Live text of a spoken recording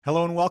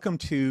Hello and welcome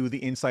to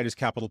the Insiders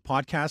Capital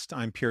podcast.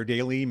 I'm Pierre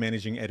Daly,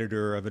 managing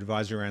editor of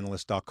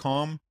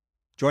advisoranalyst.com.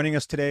 Joining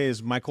us today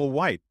is Michael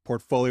White,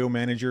 portfolio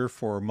manager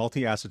for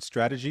multi-asset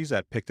strategies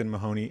at Picton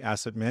Mahoney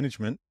Asset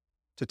Management,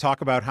 to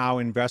talk about how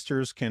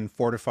investors can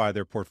fortify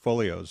their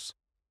portfolios.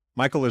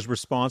 Michael is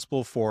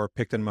responsible for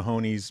Picton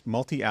Mahoney's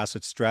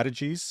multi-asset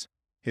strategies.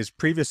 His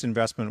previous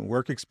investment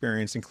work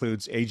experience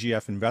includes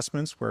AGF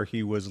Investments, where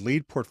he was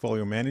lead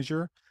portfolio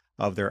manager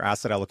of their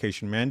asset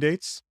allocation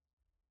mandates.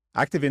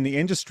 Active in the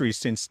industry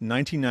since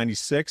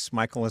 1996,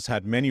 Michael has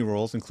had many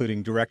roles,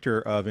 including Director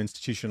of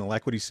Institutional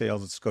Equity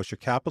Sales at Scotia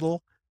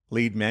Capital,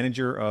 Lead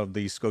Manager of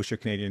the Scotia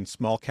Canadian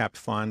Small Cap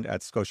Fund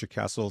at Scotia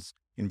Castle's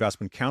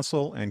Investment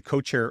Council, and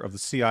Co-Chair of the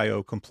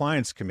CIO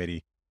Compliance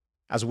Committee,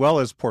 as well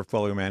as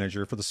Portfolio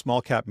Manager for the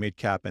Small Cap, Mid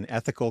Cap, and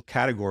Ethical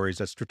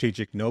categories at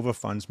Strategic Nova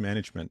Funds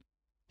Management.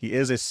 He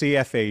is a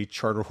CFA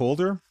charter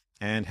holder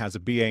and has a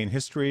BA in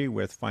History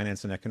with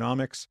Finance and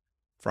Economics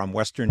from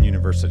Western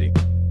University.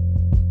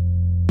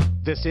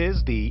 This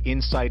is the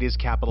Insiders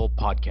Capital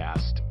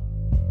podcast.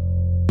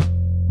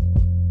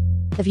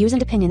 The views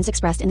and opinions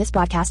expressed in this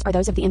broadcast are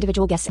those of the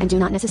individual guests and do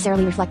not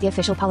necessarily reflect the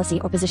official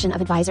policy or position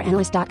of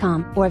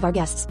advisoranalyst.com or of our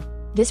guests.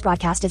 This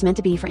broadcast is meant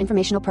to be for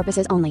informational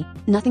purposes only.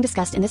 Nothing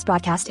discussed in this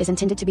broadcast is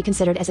intended to be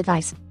considered as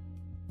advice.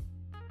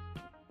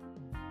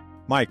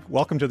 Mike,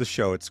 welcome to the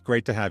show. It's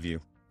great to have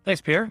you.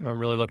 Thanks, Pierre. I'm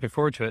really looking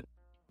forward to it.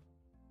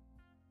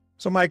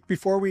 So, Mike,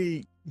 before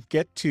we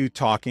get to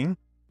talking,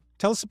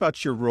 tell us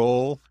about your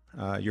role,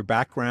 your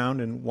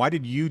background, and why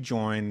did you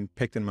join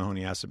Picton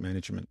Mahoney Asset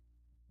Management?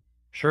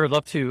 Sure, I'd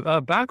love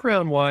to.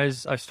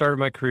 Background-wise, I started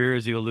my career,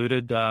 as you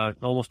alluded,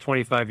 almost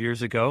 25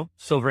 years ago.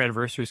 Silver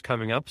anniversary is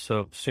coming up,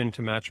 so soon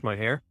to match my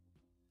hair.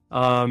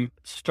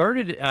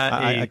 Started at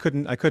I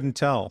couldn't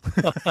tell.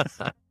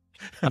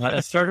 I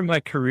started my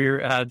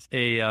career at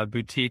a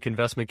boutique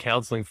investment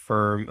counseling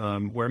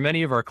firm where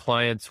many of our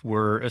clients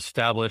were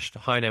established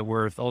high net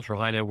worth, ultra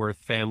high net worth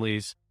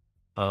families,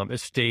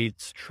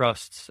 estates,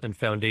 trusts, and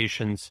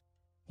foundations.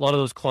 A lot of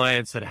those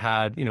clients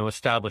had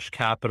established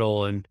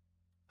capital, and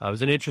it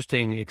was an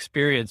interesting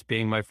experience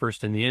being my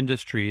first in the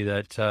industry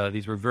that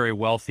these were very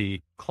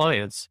wealthy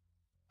clients.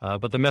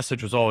 But the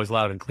message was always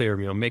loud and clear,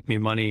 make me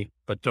money,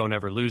 but don't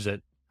ever lose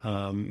it.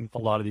 A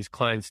lot of these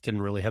clients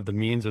didn't really have the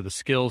means or the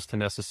skills to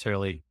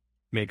necessarily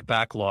make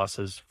back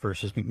losses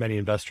versus many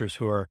investors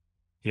who are,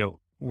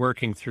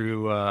 working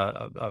through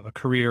a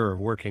career or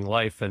working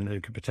life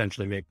and could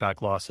potentially make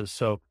back losses.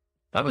 So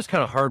that was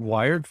kind of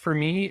hardwired for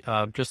me,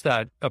 just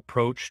that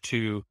approach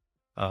to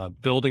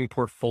building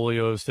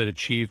portfolios that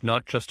achieve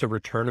not just a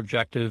return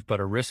objective,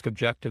 but a risk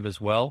objective as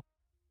well.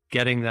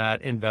 Getting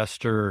that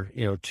investor,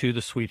 to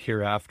the sweet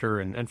hereafter.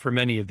 And for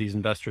many of these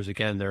investors,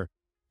 again, their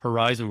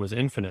horizon was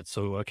infinite.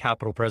 So a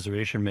capital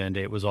preservation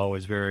mandate was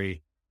always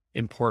very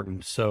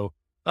important. So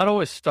that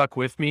always stuck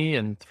with me.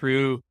 And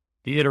through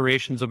the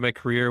iterations of my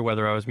career,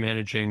 whether I was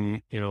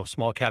managing,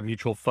 small cap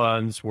mutual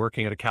funds,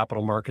 working at a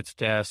capital markets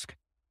desk,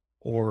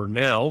 or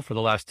now for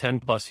the last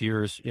 10 plus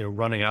years,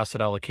 running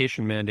asset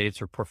allocation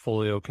mandates or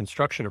portfolio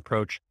construction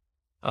approach,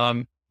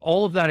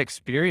 all of that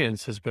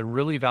experience has been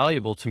really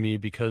valuable to me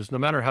because no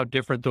matter how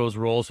different those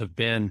roles have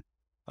been,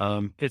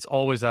 it's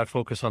always that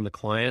focus on the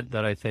client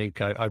that I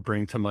think I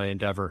bring to my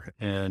endeavor.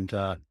 And,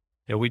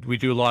 we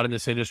do a lot in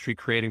this industry,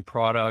 creating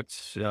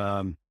products,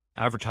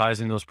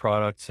 advertising those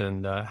products,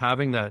 and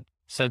having that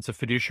sense of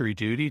fiduciary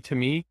duty to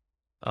me.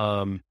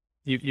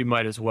 You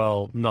might as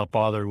well not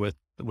bother with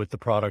the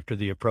product or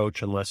the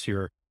approach unless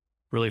you're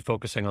really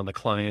focusing on the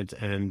client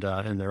and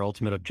their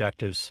ultimate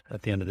objectives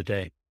at the end of the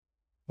day.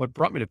 What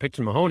brought me to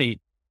Picton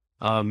Mahoney,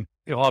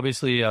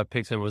 obviously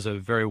Picton was a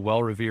very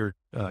well-revered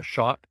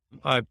shop.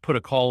 I put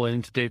a call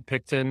in to Dave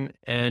Picton,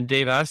 and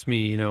Dave asked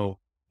me,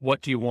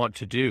 what do you want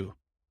to do?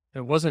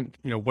 It wasn't,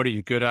 what are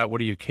you good at?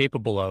 What are you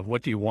capable of?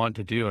 What do you want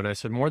to do? And I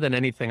said, more than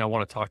anything, I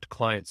want to talk to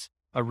clients.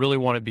 I really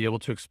want to be able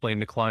to explain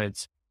to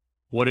clients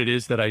what it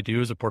is that I do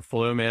as a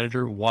portfolio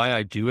manager, why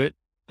I do it,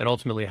 and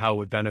ultimately how it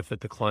would benefit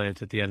the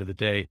client at the end of the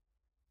day.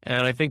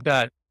 And I think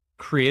that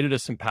created a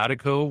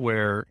simpatico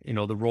where,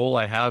 the role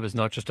I have is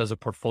not just as a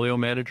portfolio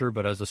manager,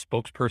 but as a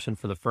spokesperson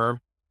for the firm.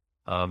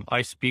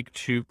 I speak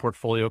to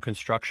portfolio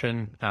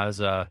construction as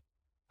a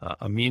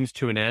means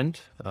to an end,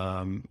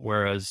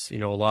 whereas, a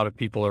lot of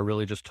people are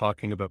really just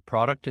talking about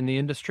product in the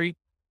industry.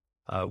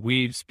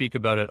 We speak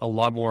about it a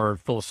lot more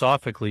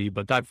philosophically,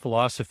 but that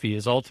philosophy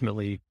is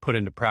ultimately put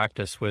into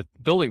practice with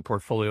building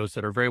portfolios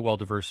that are very well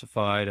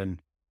diversified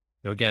and,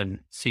 again,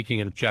 seeking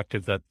an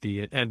objective that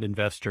the end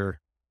investor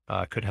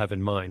could have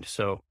in mind.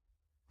 So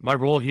my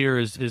role here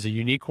is a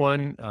unique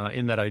one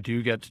in that I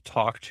do get to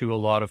talk to a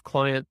lot of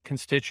client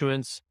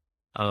constituents,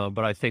 but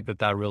I think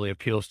that really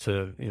appeals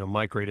to,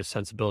 my greatest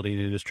sensibility in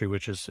the industry,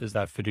 which is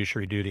that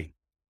fiduciary duty.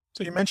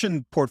 So you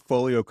mentioned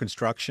portfolio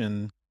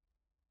construction.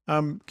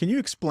 Can you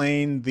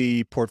explain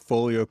the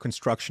portfolio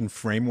construction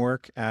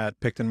framework at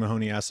Picton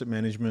Mahoney Asset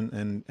Management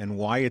and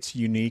why it's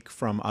unique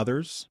from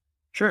others?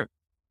 Sure.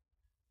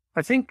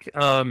 I think,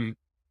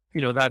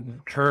 that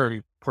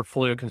term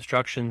portfolio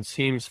construction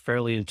seems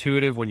fairly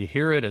intuitive when you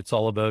hear it. It's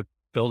all about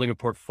building a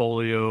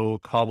portfolio,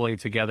 cobbling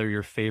together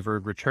your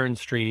favored return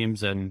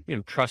streams, and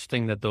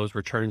trusting that those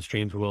return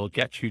streams will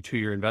get you to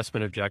your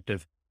investment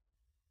objective.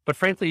 But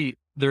frankly,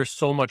 there's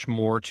so much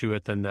more to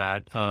it than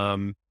that.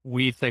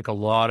 We think a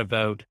lot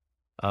about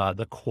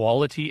the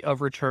quality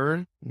of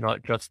return,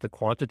 not just the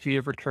quantity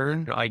of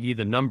return, i.e.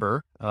 the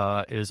number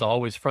is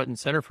always front and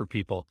center for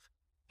people.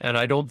 And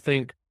I don't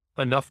think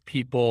enough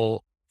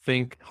people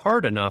think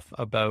hard enough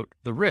about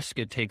the risk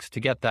it takes to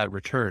get that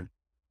return.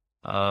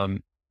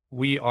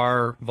 We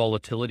are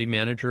volatility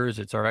managers.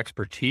 It's our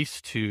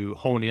expertise to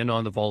hone in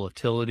on the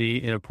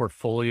volatility in a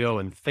portfolio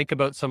and think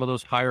about some of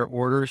those higher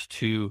orders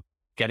to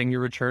getting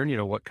your return,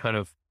 what kind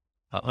of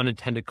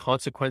unintended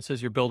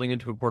consequences you're building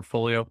into a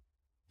portfolio.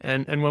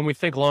 And when we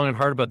think long and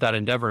hard about that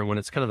endeavor, and when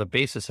it's kind of the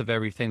basis of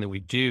everything that we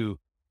do,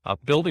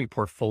 building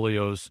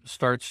portfolios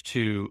starts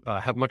to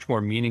have much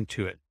more meaning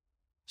to it.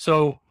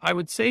 So I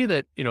would say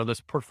that,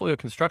 this portfolio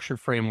construction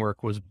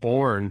framework was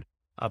born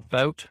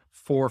about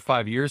 4 or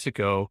 5 years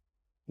ago,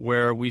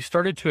 where we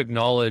started to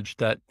acknowledge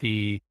that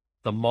the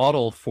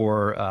model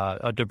for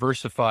a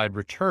diversified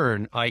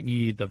return,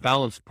 i.e. the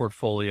balanced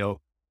portfolio,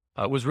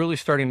 was really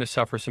starting to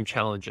suffer some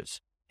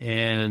challenges.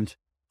 And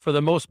for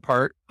the most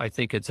part, I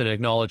think it's an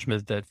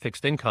acknowledgement that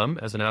fixed income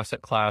as an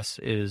asset class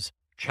is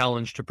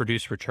challenged to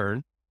produce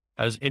return.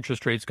 As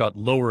interest rates got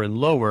lower and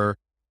lower,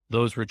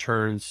 those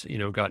returns,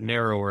 got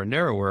narrower and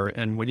narrower.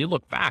 And when you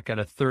look back at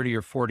a 30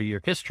 or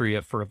 40-year history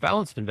for a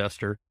balanced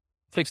investor,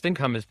 fixed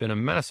income has been a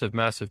massive,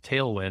 massive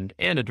tailwind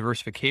and a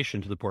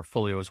diversification to the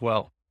portfolio as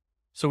well.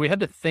 So we had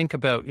to think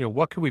about,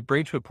 what could we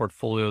bring to a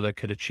portfolio that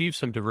could achieve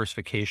some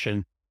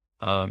diversification,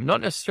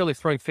 not necessarily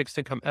throwing fixed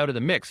income out of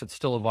the mix. It's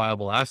still a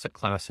viable asset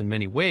class in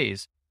many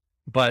ways.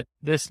 But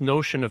this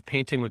notion of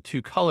painting with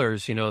two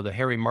colors, the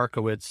Harry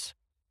Markowitz,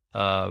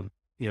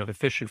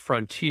 efficient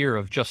frontier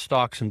of just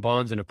stocks and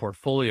bonds in a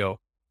portfolio,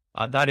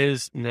 that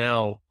is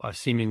now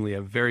seemingly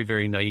a very,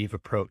 very naive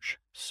approach.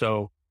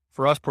 So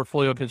for us,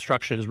 portfolio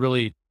construction is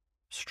really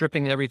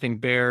stripping everything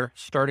bare,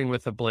 starting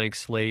with a blank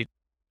slate,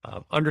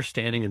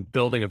 understanding and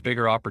building a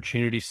bigger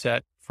opportunity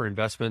set for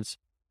investments.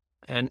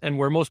 And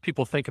where most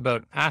people think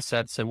about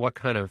assets and what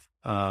kind of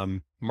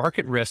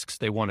market risks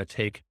they want to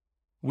take,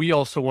 we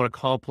also want to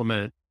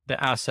complement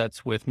the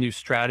assets with new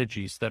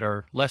strategies that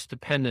are less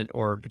dependent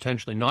or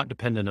potentially not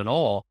dependent at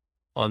all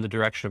on the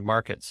direction of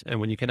markets. And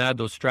when you can add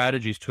those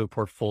strategies to a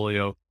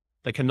portfolio,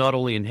 that can not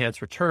only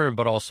enhance return,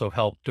 but also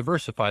help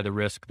diversify the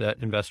risk that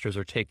investors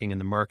are taking in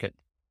the market.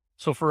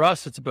 So for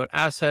us, it's about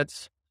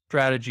assets,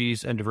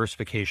 strategies, and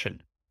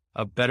diversification.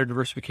 A better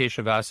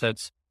diversification of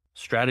assets,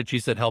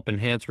 strategies that help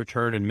enhance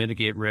return and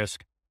mitigate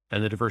risk,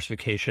 and the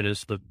diversification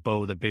is the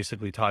bow that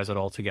basically ties it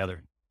all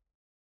together.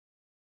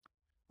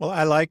 Well,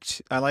 I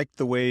liked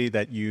the way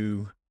that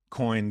you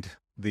coined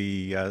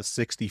the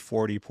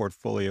 60-40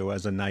 portfolio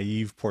as a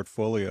naive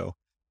portfolio.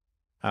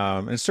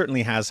 It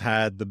certainly has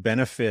had the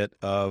benefit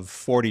of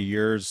 40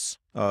 years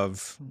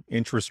of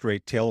interest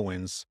rate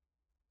tailwinds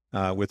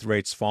with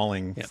rates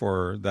falling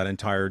for that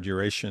entire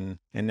duration.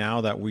 And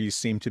now that we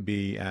seem to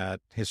be at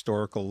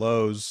historical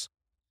lows,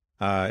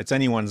 it's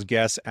anyone's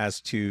guess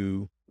as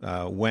to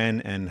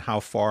when and how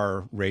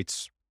far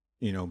rates,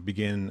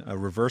 begin a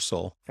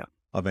reversal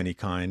of any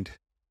kind.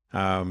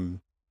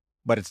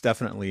 But it's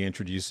definitely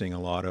introducing a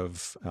lot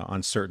of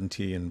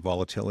uncertainty and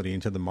volatility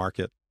into the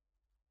market.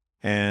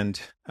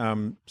 And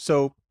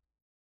so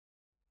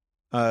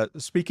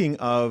speaking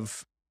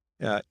of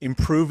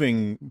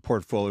improving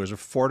portfolios or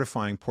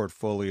fortifying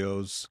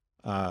portfolios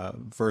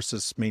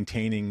versus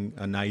maintaining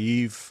a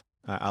naive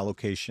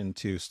allocation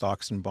to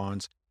stocks and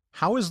bonds,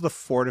 how is the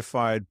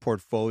fortified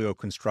portfolio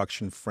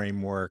construction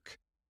framework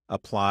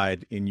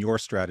applied in your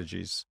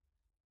strategies?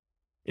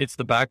 It's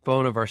the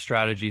backbone of our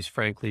strategies,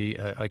 frankly.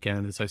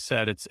 Again, as I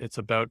said, it's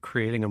about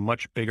creating a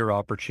much bigger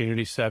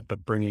opportunity set,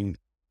 but bringing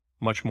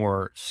much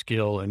more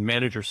skill and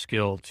manager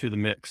skill to the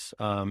mix.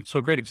 So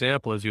a great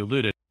example, as you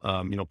alluded,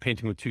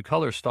 painting with two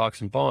colors, stocks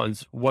and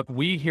bonds. What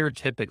we hear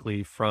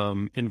typically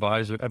from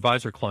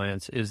advisor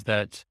clients is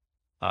that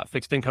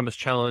fixed income is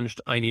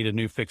challenged. I need a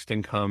new fixed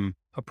income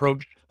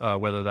approach,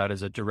 whether that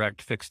is a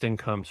direct fixed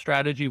income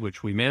strategy,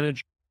 which we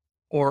manage,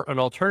 or an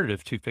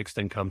alternative to fixed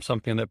income,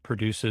 something that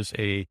produces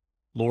a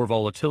lower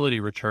volatility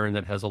return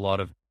that has a lot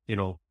of,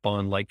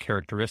 bond-like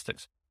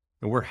characteristics.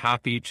 And we're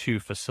happy to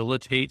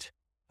facilitate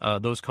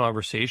those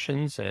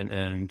conversations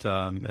and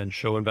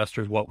show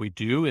investors what we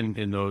do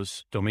in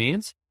those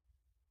domains.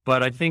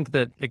 But I think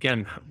that,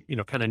 again,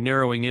 kind of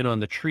narrowing in on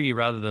the tree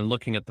rather than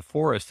looking at the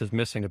forest is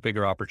missing a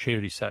bigger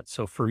opportunity set.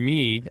 So for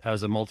me,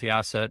 as a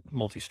multi-asset,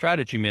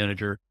 multi-strategy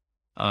manager,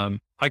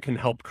 I can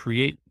help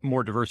create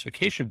more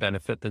diversification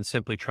benefit than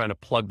simply trying to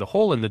plug the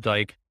hole in the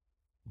dike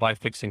by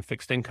fixing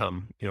fixed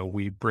income.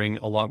 We bring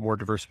a lot more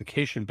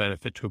diversification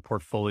benefit to a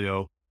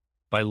portfolio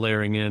by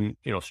layering in,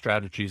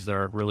 strategies that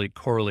are really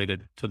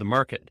correlated to the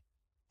market.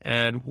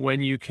 And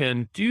when you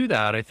can do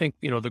that, I think,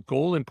 the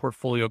goal in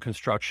portfolio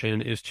construction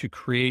is to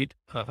create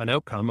an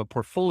outcome, a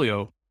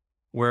portfolio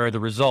where the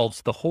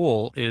results, the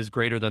whole is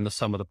greater than the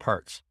sum of the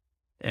parts.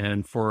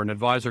 And for an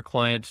advisor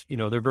client,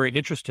 they're very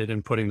interested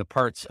in putting the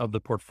parts of the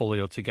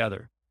portfolio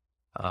together.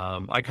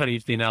 I kind of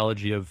use the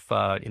analogy of,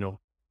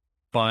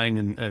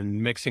 buying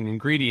and mixing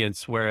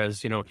ingredients,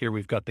 whereas, here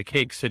we've got the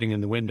cake sitting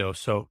in the window.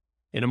 So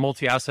in a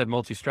multi-asset,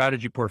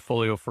 multi-strategy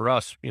portfolio for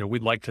us,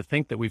 we'd like to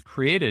think that we've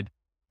created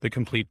the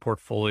complete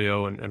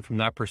portfolio. And from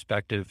that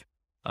perspective,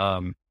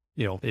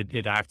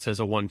 it acts as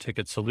a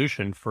one-ticket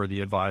solution for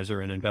the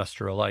advisor and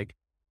investor alike.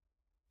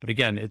 But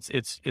again,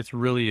 it's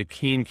really a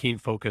keen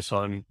focus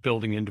on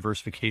building in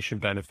diversification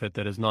benefit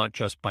that is not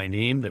just by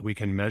name, that we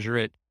can measure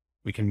it,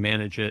 we can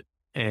manage it,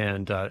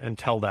 and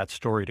tell that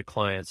story to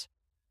clients.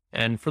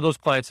 And for those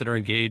clients that are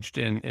engaged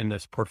in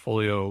this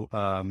portfolio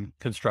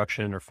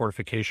construction or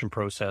fortification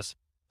process,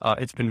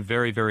 it's been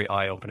very, very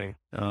eye-opening.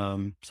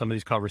 Some of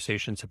these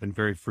conversations have been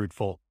very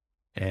fruitful,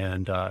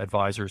 and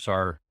advisors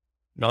are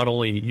not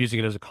only using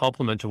it as a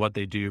complement to what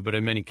they do, but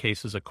in many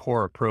cases, a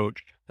core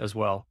approach as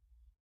well.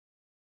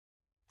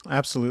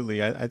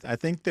 Absolutely. I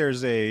think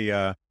there's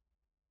a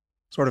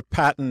sort of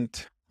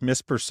patent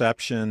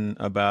misperception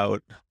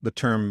about the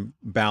term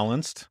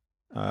balanced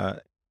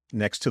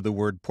next to the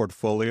word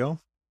portfolio.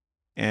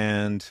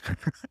 And,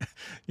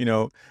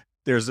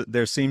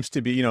 there seems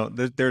to be,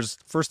 there's,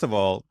 first of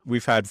all,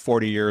 we've had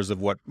 40 years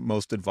of what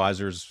most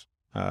advisors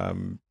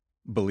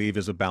believe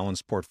is a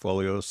balanced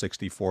portfolio,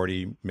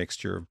 60-40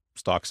 mixture of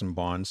stocks and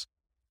bonds.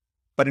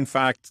 But in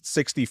fact,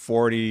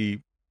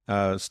 60-40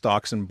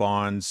 stocks and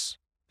bonds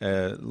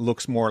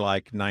looks more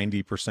like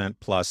 90%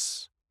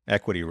 plus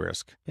equity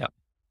risk. Yeah.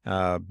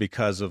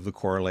 Because of the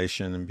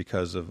correlation and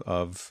because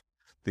of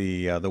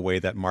the way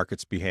that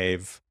markets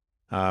behave.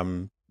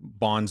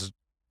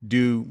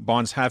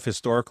 Bonds have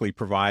historically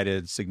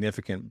provided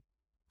significant,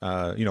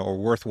 or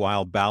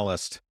worthwhile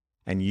ballast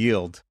and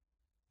yield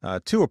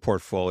to a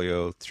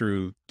portfolio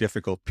through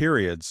difficult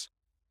periods.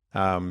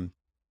 But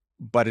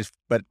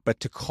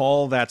to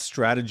call that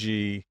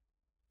strategy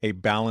a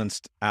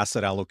balanced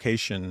asset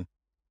allocation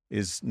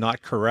is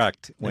not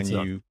correct when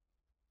you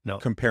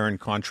compare and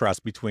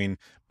contrast between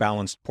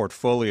balanced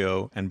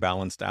portfolio and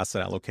balanced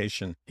asset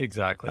allocation.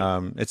 Exactly.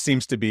 It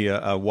seems to be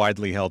a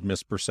widely held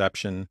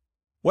misperception.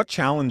 What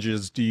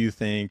challenges do you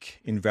think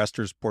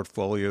investors'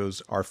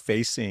 portfolios are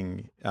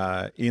facing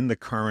in the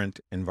current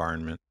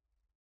environment?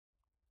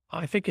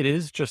 I think it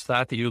is just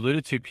that you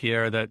alluded to,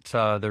 Pierre, that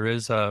there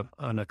is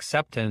an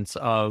acceptance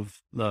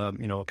of the,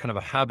 kind of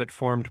a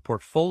habit-formed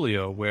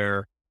portfolio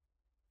where,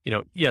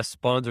 yes,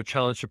 bonds are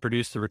challenged to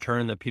produce the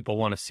return that people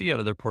want to see out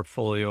of their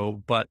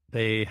portfolio, but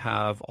they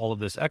have all of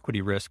this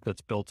equity risk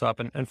that's built up.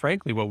 And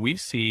frankly, what we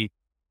see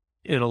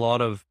in a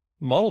lot of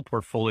model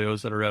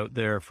portfolios that are out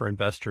there for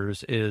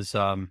investors is,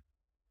 a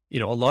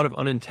lot of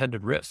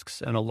unintended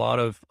risks and a lot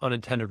of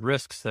unintended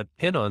risks that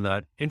pin on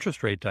that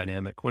interest rate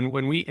dynamic.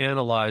 When we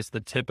analyze the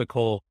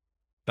typical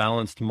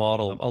balanced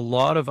model, a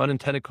lot of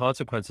unintended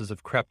consequences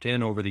have crept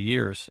in over the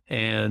years.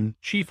 And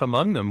chief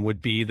among them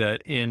would be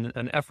that in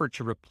an effort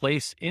to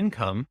replace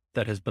income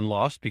that has been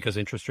lost because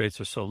interest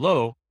rates are so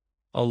low,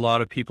 a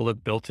lot of people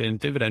have built in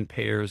dividend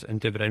payers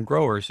and dividend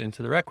growers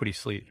into their equity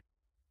sleeve.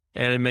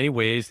 And in many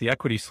ways, the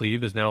equity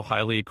sleeve is now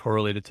highly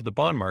correlated to the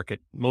bond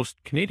market. Most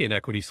Canadian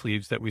equity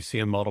sleeves that we see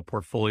in model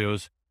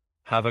portfolios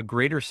have a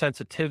greater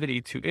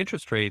sensitivity to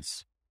interest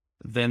rates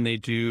than they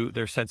do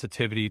their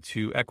sensitivity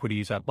to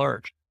equities at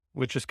large,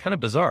 which is kind of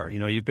bizarre.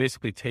 You've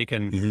basically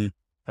taken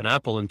an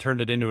apple and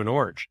turned it into an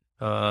orange.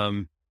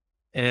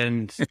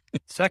 And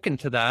second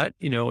to that,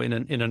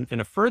 in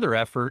a further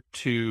effort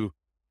to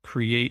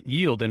create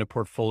yield in a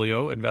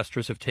portfolio,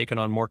 investors have taken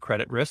on more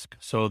credit risk.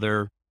 So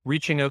they're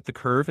reaching out the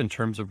curve in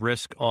terms of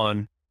risk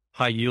on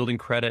high yielding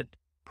credit,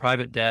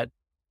 private debt,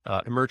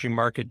 emerging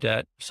market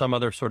debt, some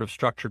other sort of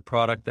structured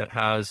product that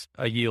has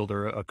a yield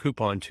or a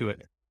coupon to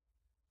it.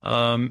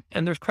 And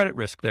there's credit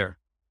risk there.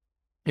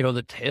 The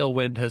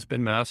tailwind has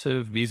been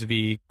massive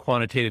vis-a-vis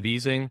quantitative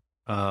easing.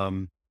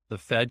 The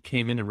Fed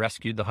came in and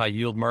rescued the high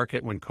yield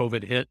market when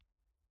COVID hit,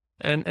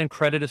 and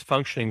credit is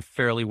functioning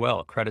fairly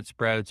well. Credit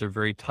spreads are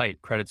very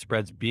tight. Credit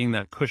spreads being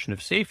that cushion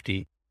of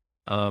safety.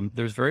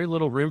 There's very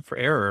little room for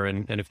error.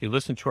 And if you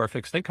listen to our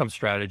fixed income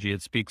strategy,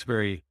 it speaks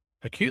very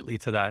acutely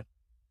to that.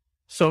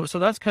 So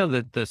that's kind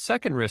of the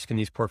second risk in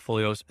these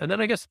portfolios. And then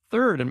I guess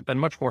third and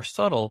much more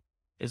subtle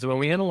is that when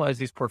we analyze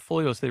these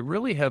portfolios, they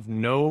really have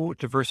no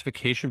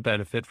diversification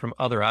benefit from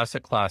other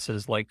asset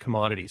classes like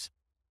commodities.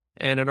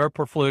 And in our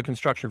portfolio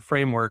construction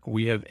framework,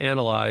 we have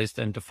analyzed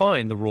and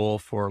defined the role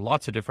for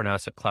lots of different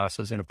asset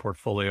classes in a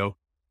portfolio,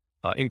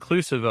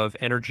 inclusive of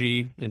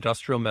energy,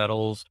 industrial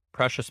metals,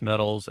 precious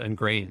metals, and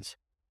grains.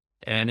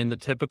 And in the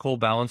typical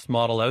balanced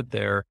model out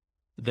there,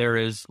 there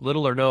is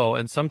little or no,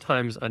 and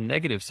sometimes a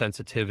negative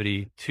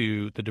sensitivity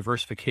to the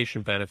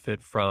diversification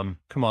benefit from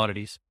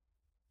commodities.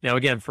 Now,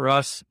 again, for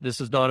us,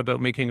 this is not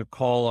about making a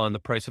call on the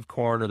price of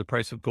corn or the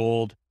price of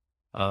gold.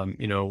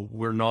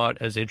 We're not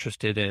as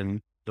interested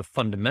in the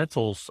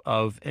fundamentals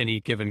of any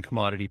given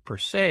commodity per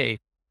se,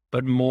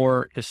 but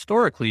more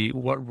historically,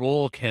 what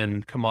role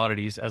can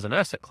commodities as an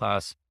asset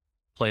class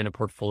play in a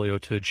portfolio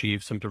to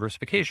achieve some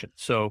diversification?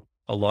 So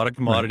A lot of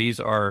commodities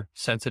are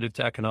sensitive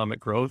to economic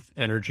growth.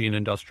 Energy and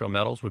industrial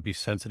metals would be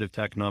sensitive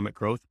to economic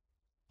growth.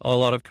 A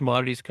lot of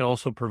commodities can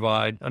also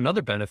provide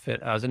another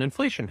benefit as an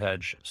inflation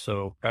hedge.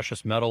 So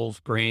precious metals,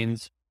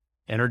 grains,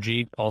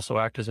 energy also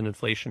act as an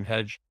inflation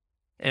hedge.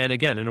 And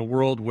again, in a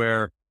world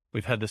where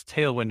we've had this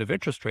tailwind of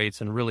interest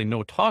rates and really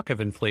no talk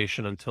of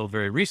inflation until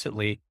very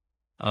recently,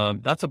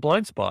 that's a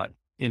blind spot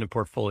in a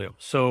portfolio.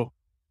 So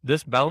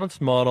this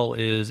balanced model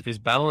is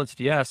balanced,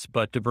 yes,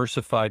 but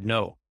diversified,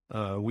 no.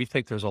 We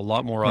think there's a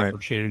lot more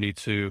opportunity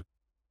to,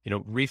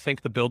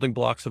 rethink the building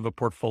blocks of a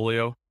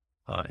portfolio.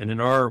 And in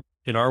our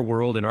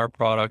world, in our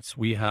products,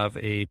 we have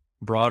a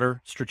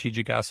broader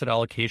strategic asset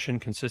allocation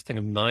consisting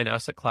of 9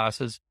 asset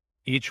classes,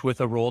 each with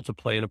a role to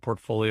play in a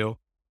portfolio.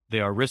 They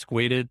are risk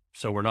weighted,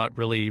 so we're not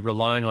really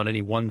relying on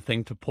any one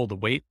thing to pull the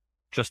weight.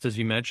 Just as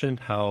you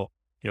mentioned, how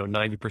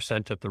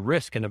 90% of the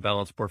risk in a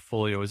balanced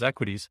portfolio is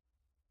equities.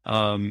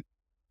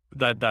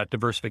 That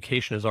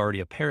diversification is already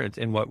apparent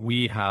in what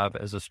we have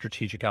as a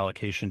strategic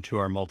allocation to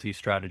our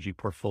multi-strategy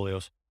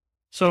portfolios.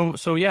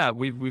 So yeah,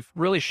 we've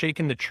really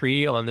shaken the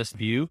tree on this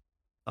view.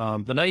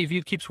 The naive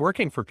view keeps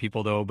working for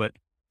people though, but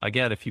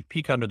again, if you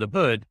peek under the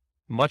hood,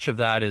 much of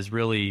that is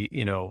really,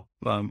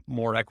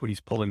 more equities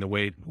pulling the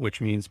weight,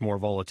 which means more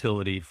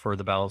volatility for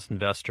the balanced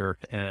investor.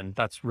 And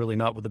that's really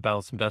not what the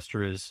balanced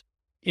investor is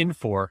in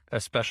for,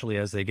 especially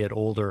as they get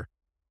older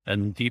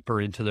and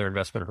deeper into their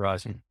investment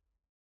horizon.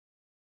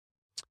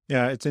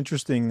 Yeah, it's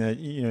interesting that,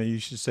 you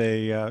should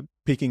say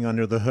peeking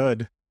under the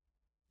hood.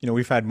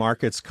 We've had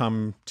markets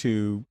come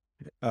to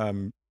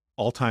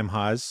all-time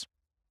highs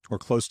or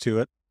close to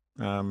it.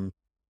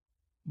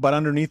 But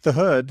underneath the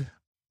hood,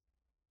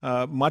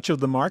 much of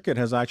the market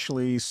has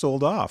actually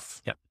sold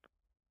off. Yep.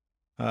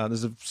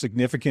 There's a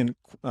significant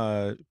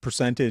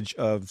percentage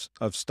of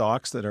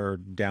stocks that are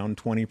down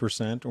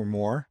 20% or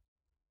more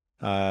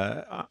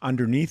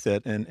underneath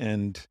it.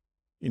 And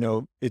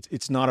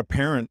it's not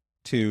apparent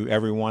to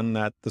everyone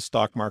that the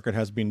stock market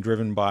has been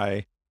driven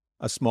by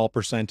a small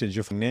percentage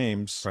of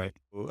names. Right.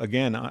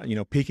 Again,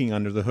 peeking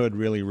under the hood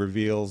really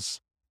reveals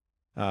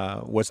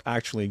what's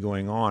actually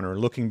going on, or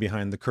looking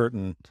behind the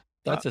curtain.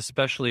 That's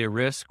especially a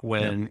risk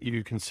when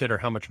you consider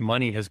how much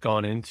money has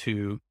gone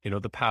into,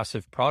 the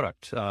passive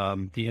product,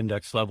 the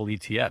index level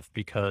ETF,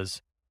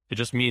 because it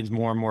just means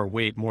more and more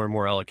weight, more and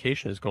more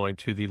allocation is going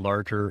to the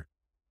larger,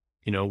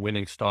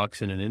 winning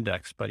stocks in an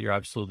index. But you're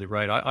absolutely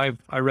right.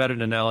 I read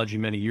an analogy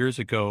many years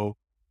ago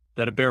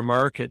that a bear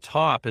market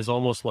top is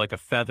almost like a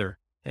feather.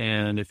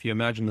 And if you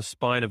imagine the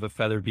spine of a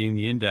feather being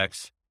the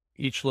index,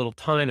 each little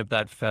tine of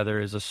that feather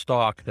is a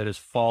stock that is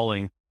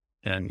falling.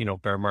 And,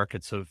 bear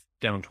markets of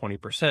down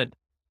 20%,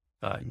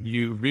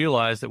 you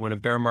realize that when a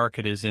bear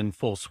market is in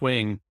full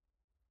swing,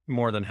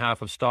 more than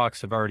half of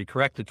stocks have already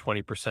corrected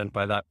 20%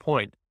 by that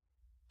point.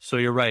 So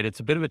you're right.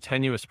 It's a bit of a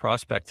tenuous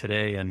prospect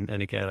today. And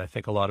again, I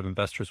think a lot of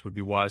investors would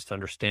be wise to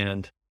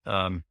understand,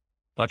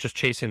 not just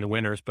chasing the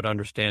winners, but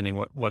understanding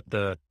what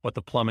the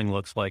plumbing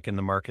looks like in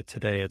the market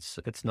today.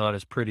 It's not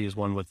as pretty as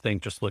one would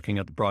think just looking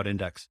at the broad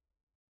index.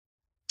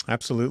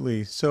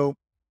 Absolutely. So,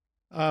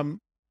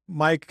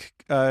 Mike,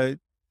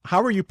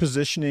 how are you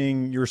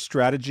positioning your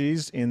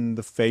strategies in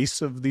the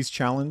face of these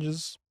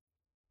challenges?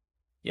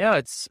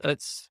 Yeah,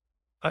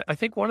 I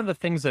think one of the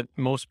things that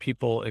most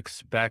people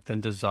expect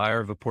and desire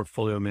of a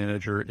portfolio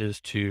manager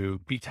is to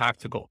be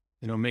tactical,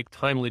 make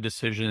timely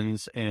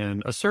decisions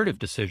and assertive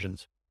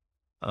decisions.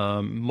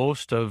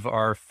 Most of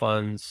our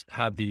funds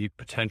have the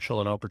potential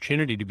and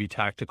opportunity to be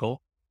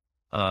tactical.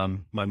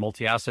 My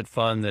multi-asset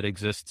fund that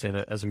exists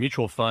as a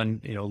mutual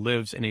fund,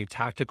 lives in a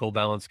tactical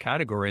balance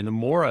category. And the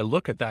more I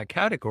look at that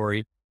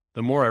category,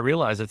 the more I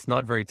realize it's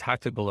not very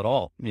tactical at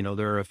all.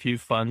 There are a few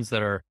funds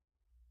that are,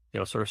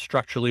 sort of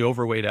structurally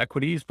overweight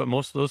equities, but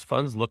most of those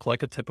funds look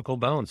like a typical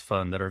balance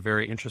fund that are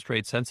very interest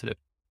rate sensitive.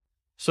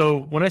 So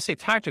when I say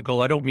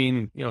tactical, I don't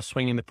mean,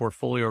 swinging the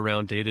portfolio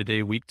around day to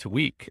day, week to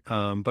week,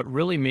 but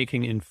really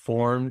making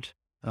informed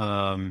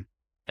and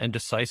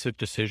decisive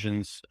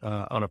decisions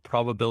on a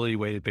probability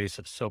weighted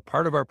basis. So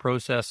part of our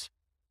process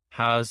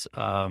has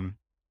a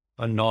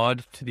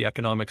nod to the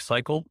economic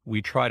cycle.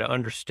 We try to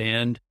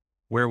understand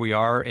where we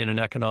are in an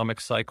economic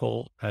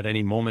cycle at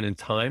any moment in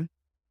time.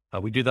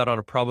 We do that on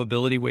a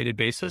probability weighted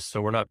basis.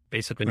 So we're not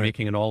basically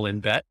making an all in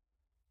bet.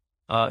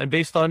 And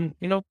based on,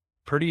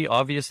 pretty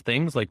obvious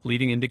things like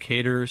leading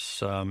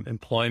indicators,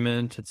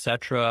 employment, et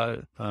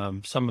cetera,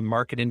 some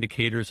market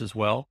indicators as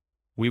well,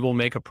 we will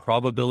make a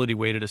probability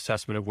weighted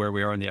assessment of where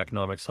we are in the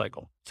economic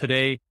cycle.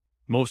 Today,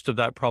 most of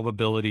that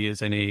probability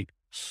is in a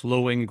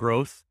slowing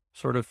growth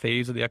sort of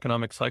phase of the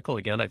economic cycle.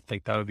 Again, I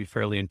think that would be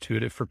fairly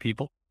intuitive for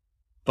people.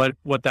 But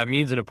what that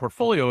means in a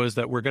portfolio is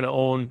that we're going to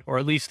own, or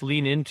at least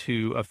lean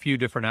into, a few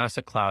different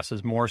asset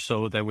classes more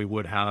so than we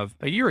would have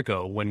a year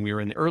ago when we were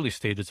in the early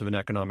stages of an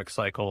economic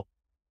cycle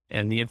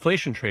and the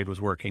inflation trade was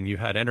working. You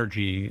had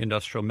energy,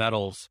 industrial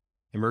metals,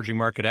 emerging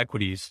market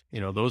equities.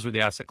 Those were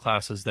the asset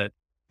classes that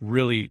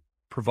really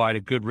provide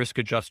a good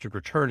risk-adjusted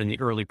return in the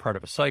early part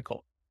of a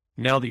cycle.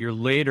 Now that you're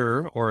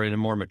later or in a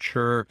more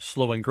mature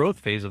slowing growth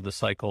phase of the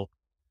cycle,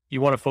 you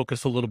want to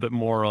focus a little bit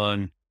more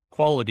on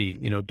quality,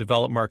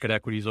 developed market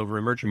equities over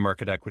emerging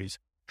market equities,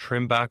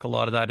 trim back a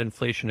lot of that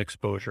inflation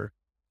exposure.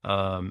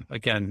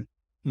 Again,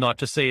 not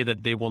to say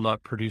that they will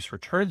not produce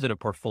returns in a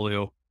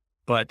portfolio,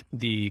 but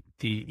the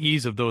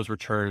ease of those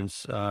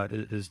returns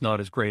is not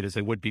as great as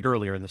they would be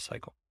earlier in the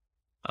cycle.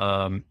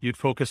 You'd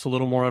focus a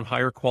little more on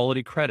higher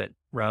quality credit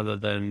rather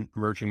than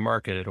emerging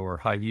market or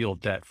high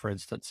yield debt, for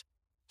instance.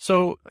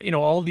 So,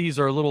 all these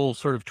are little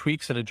sort of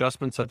tweaks and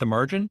adjustments at the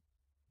margin.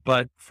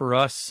 But for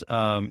us,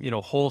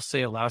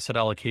 wholesale asset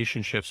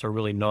allocation shifts are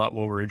really not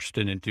what we're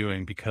interested in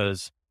doing,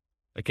 because,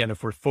 again,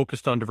 if we're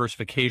focused on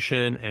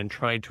diversification and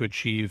trying to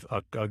achieve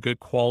a good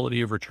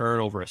quality of return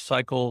over a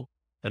cycle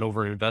and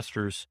over an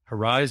investor's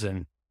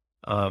horizon,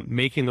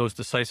 making those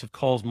decisive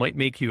calls might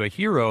make you a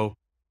hero,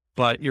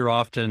 but you're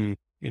often,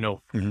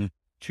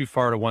 too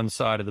far to one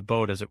side of the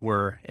boat, as it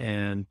were.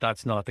 And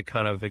that's not the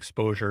kind of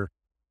exposure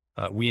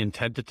we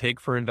intend to take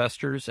for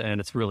investors.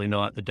 And it's really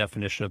not the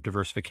definition of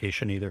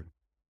diversification either.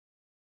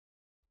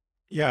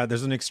 Yeah,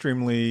 there's an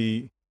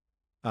extremely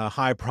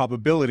high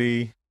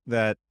probability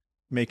that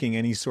making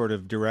any sort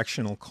of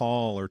directional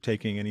call or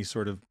taking any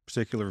sort of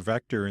particular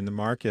vector in the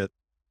market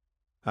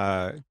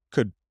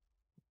could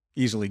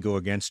easily go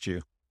against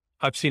you.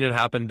 I've seen it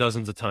happen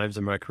dozens of times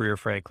in my career,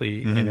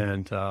 frankly,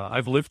 and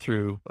I've lived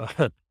through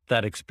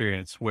that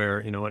experience where,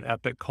 an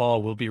epic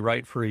call will be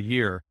right for a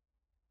year,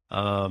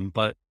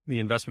 but the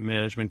investment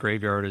management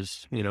graveyard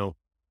is,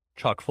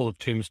 chock full of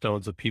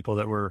tombstones of people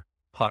that were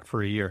hot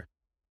for a year.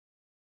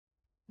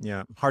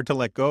 Yeah, hard to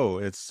let go.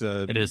 It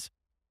is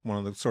one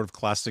of the sort of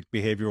classic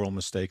behavioral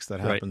mistakes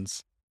that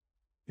happens,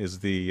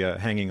 is the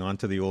hanging on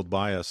to the old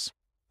bias.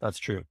 That's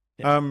true.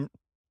 Yeah.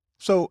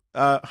 So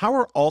how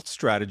are alt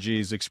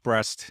strategies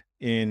expressed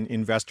in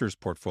investors'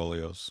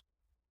 portfolios?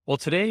 Well,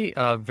 today,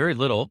 very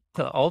little.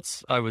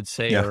 Alts, I would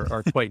say,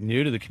 are quite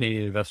new to the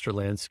Canadian investor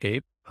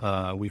landscape.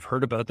 We've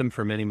heard about them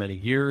for many, many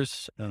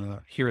years.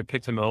 Here at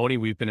Picton Mahoney,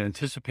 we've been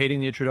anticipating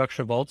the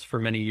introduction of alts for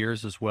many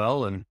years as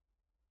well. And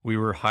we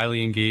were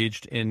highly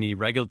engaged in the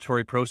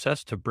regulatory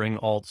process to bring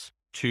alts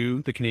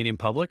to the Canadian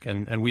public.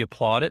 And we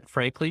applaud it,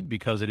 frankly,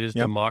 because it is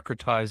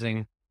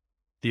democratizing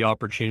the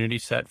opportunity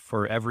set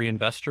for every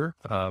investor.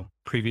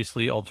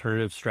 Previously,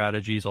 alternative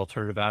strategies,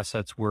 alternative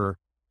assets were,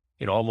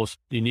 almost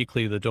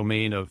uniquely the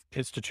domain of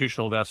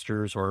institutional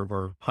investors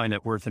or high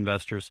net worth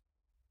investors.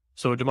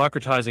 So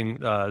democratizing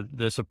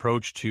this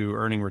approach to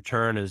earning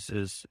return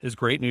is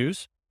great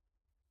news,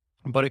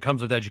 but it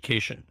comes with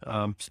education.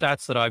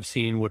 Stats that I've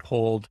seen would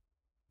hold,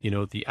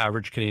 the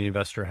average Canadian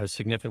investor has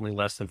significantly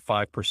less than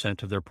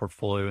 5% of their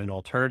portfolio in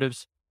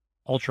alternatives.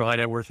 Ultra high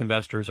net worth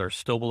investors are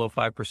still below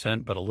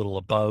 5%, but a little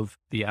above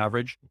the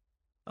average.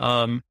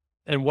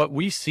 And what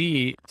we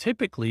see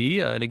typically,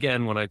 and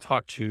again, when I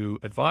talk to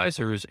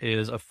advisors,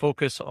 is a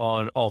focus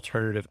on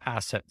alternative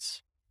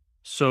assets.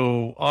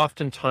 So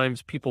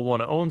oftentimes people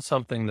want to own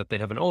something that they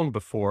haven't owned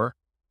before,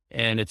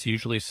 and it's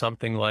usually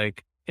something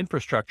like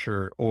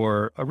infrastructure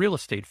or a real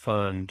estate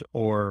fund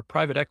or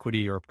private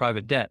equity or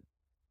private debt.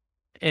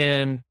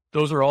 And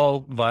those are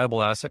all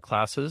viable asset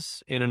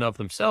classes in and of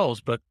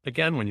themselves. But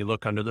again, when you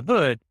look under the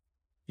hood,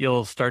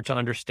 you'll start to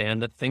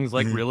understand that things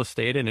like real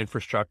estate and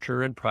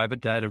infrastructure and private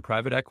debt and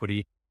private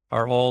equity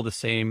are all the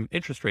same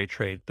interest rate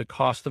trade. The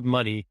cost of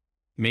money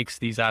makes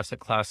these asset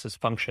classes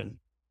function.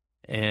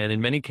 And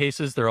in many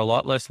cases, they're a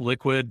lot less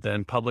liquid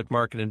than public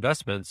market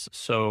investments.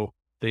 So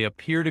they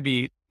appear to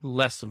be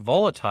less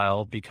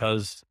volatile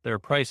because their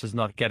price is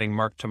not getting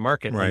marked to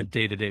market on a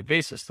day-to-day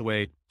basis, the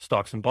way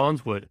stocks and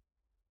bonds would.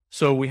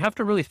 So we have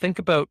to really think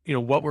about,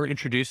 what we're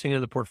introducing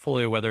into the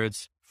portfolio, whether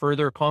it's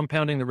further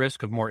compounding the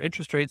risk of more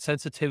interest rate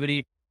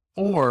sensitivity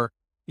or,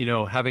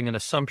 having an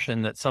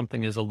assumption that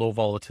something is a low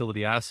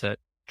volatility asset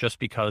just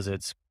because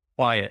it's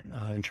quiet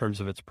in terms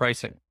of its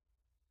pricing.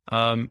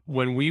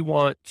 When we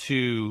want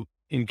to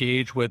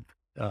engage with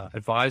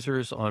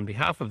advisors on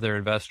behalf of their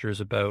investors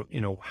about,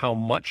 how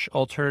much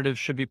alternatives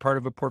should be part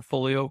of a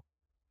portfolio,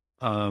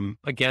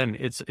 again,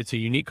 it's a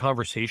unique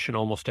conversation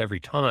almost every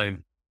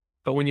time.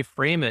 But when you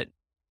frame it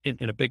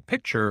in a big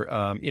picture,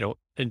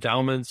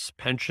 endowments,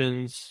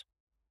 pensions,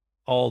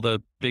 all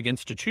the big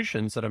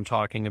institutions that I'm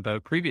talking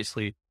about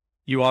previously,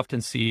 you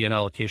often see an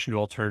allocation to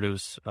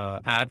alternatives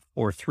at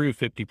or through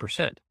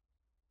 50%.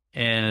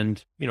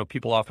 And,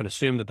 people often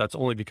assume that that's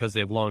only because they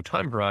have long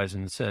time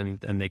horizons and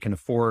they can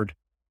afford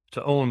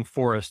to own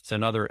forests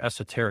and other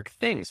esoteric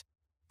things.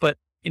 But,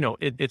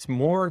 it's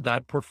more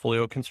that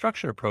portfolio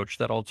construction approach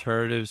that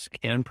alternatives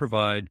can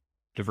provide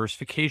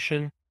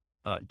diversification,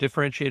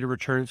 differentiated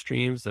return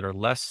streams that are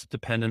less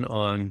dependent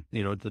on,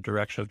 the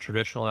direction of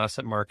traditional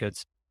asset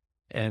markets.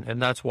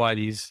 And that's why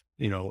these,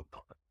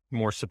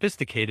 more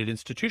sophisticated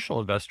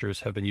institutional investors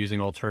have been using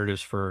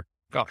alternatives for,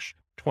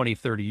 20,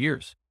 30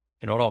 years.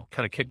 It all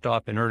kind of kicked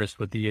off in earnest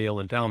with the Yale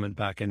Endowment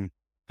back in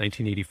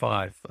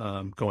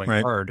 1985, going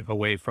hard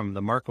away from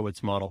the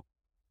Markowitz model.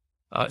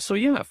 So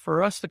yeah,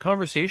 for us, the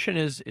conversation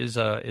is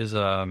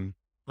an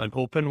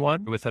open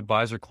one with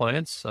advisor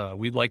clients.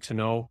 We'd like to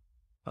know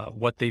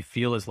what they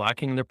feel is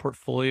lacking in their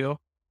portfolio.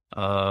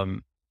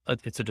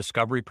 it's a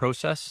discovery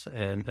process.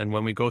 And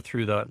when we go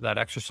through that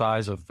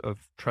exercise of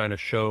trying to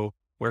show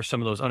where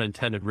some of those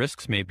unintended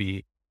risks may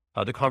be,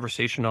 the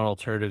conversation on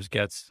alternatives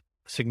gets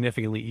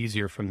significantly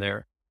easier from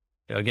there.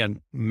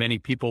 Again, many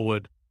people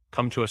would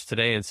come to us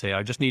today and say,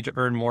 I just need to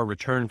earn more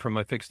return from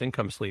my fixed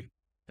income sleeve.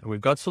 And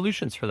we've got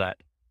solutions for that.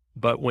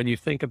 But when you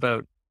think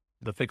about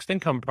the fixed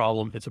income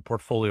problem, it's a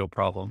portfolio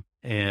problem.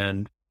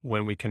 And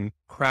when we can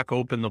crack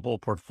open the whole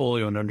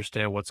portfolio and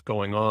understand what's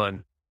going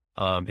on,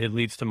 it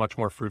leads to much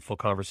more fruitful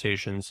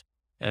conversations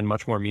and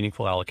much more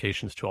meaningful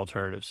allocations to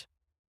alternatives.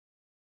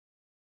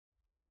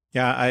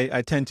 Yeah,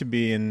 I tend to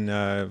be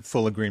in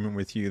full agreement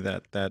with you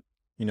that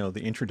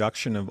the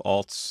introduction of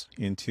alts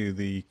into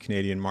the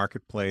Canadian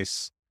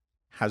marketplace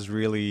has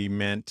really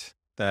meant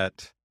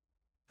that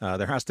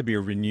there has to be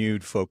a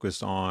renewed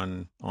focus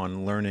on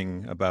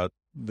learning about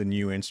the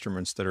new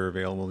instruments that are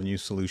available, the new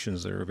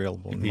solutions that are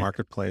available in the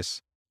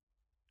marketplace.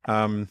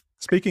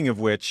 Speaking of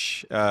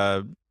which,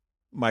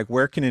 Mike,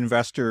 where can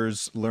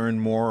investors learn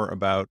more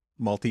about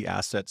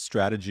multi-asset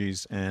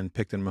strategies and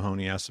Picton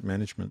Mahoney Asset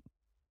Management?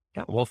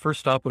 Yeah, well,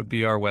 first up would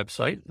be our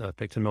website,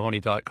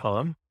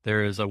 pictonmahoney.com.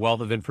 There is a wealth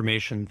of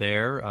information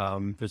there.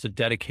 There's a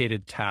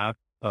dedicated tab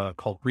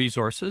called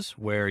Resources,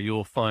 where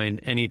you'll find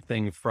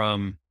anything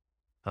from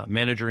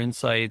manager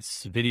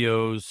insights,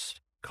 videos,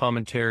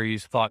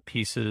 commentaries, thought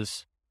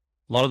pieces.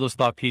 A lot of those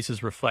thought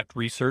pieces reflect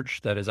research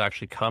that has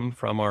actually come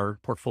from our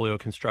portfolio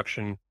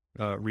construction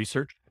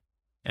research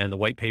and the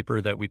white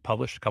paper that we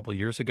published a couple of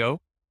years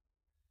ago.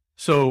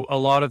 So a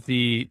lot of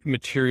the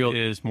material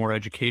is more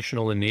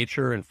educational in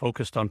nature and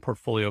focused on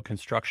portfolio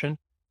construction.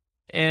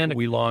 And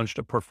we launched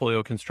a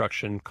portfolio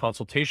construction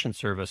consultation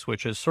service,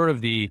 which is sort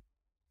of the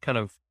kind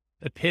of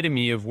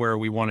epitome of where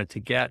we wanted to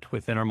get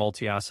within our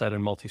multi-asset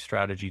and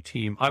multi-strategy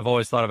team. I've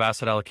always thought of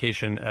asset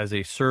allocation as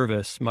a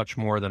service much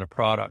more than a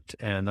product.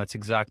 And that's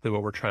exactly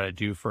what we're trying to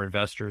do for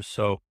investors.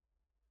 So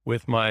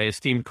with my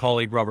esteemed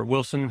colleague, Robert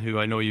Wilson, who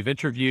I know you've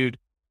interviewed,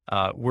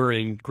 we're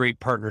in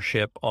great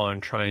partnership on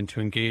trying to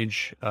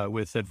engage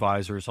with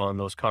advisors on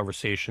those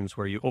conversations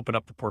where you open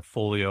up the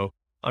portfolio,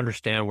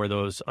 understand where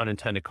those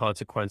unintended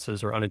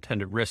consequences or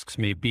unintended risks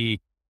may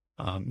be,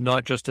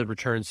 not just a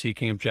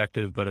return-seeking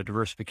objective, but a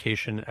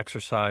diversification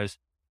exercise.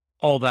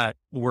 All that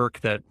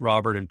work that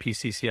Robert and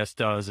PCCS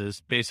does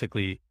is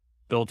basically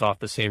built off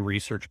the same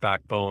research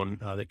backbone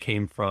that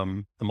came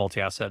from the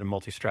multi-asset and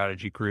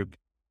multi-strategy group.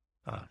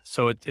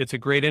 So it's a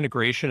great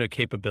integration of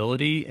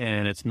capability,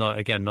 and it's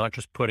not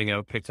just putting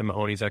out Picton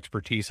Mahoney's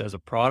expertise as a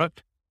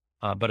product,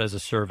 but as a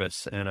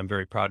service. And I'm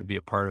very proud to be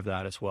a part of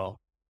that as well.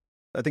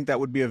 I think that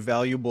would be a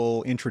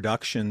valuable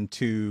introduction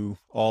to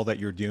all that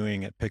you're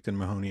doing at Picton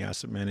Mahoney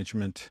Asset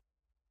Management.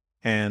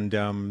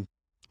 And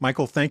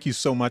Michael, thank you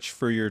so much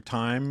for your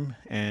time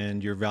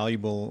and your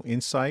valuable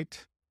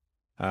insight.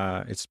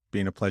 It's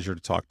been a pleasure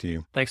to talk to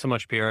you. Thanks so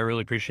much, Pierre. I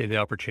really appreciate the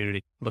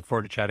opportunity. Look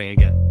forward to chatting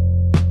again.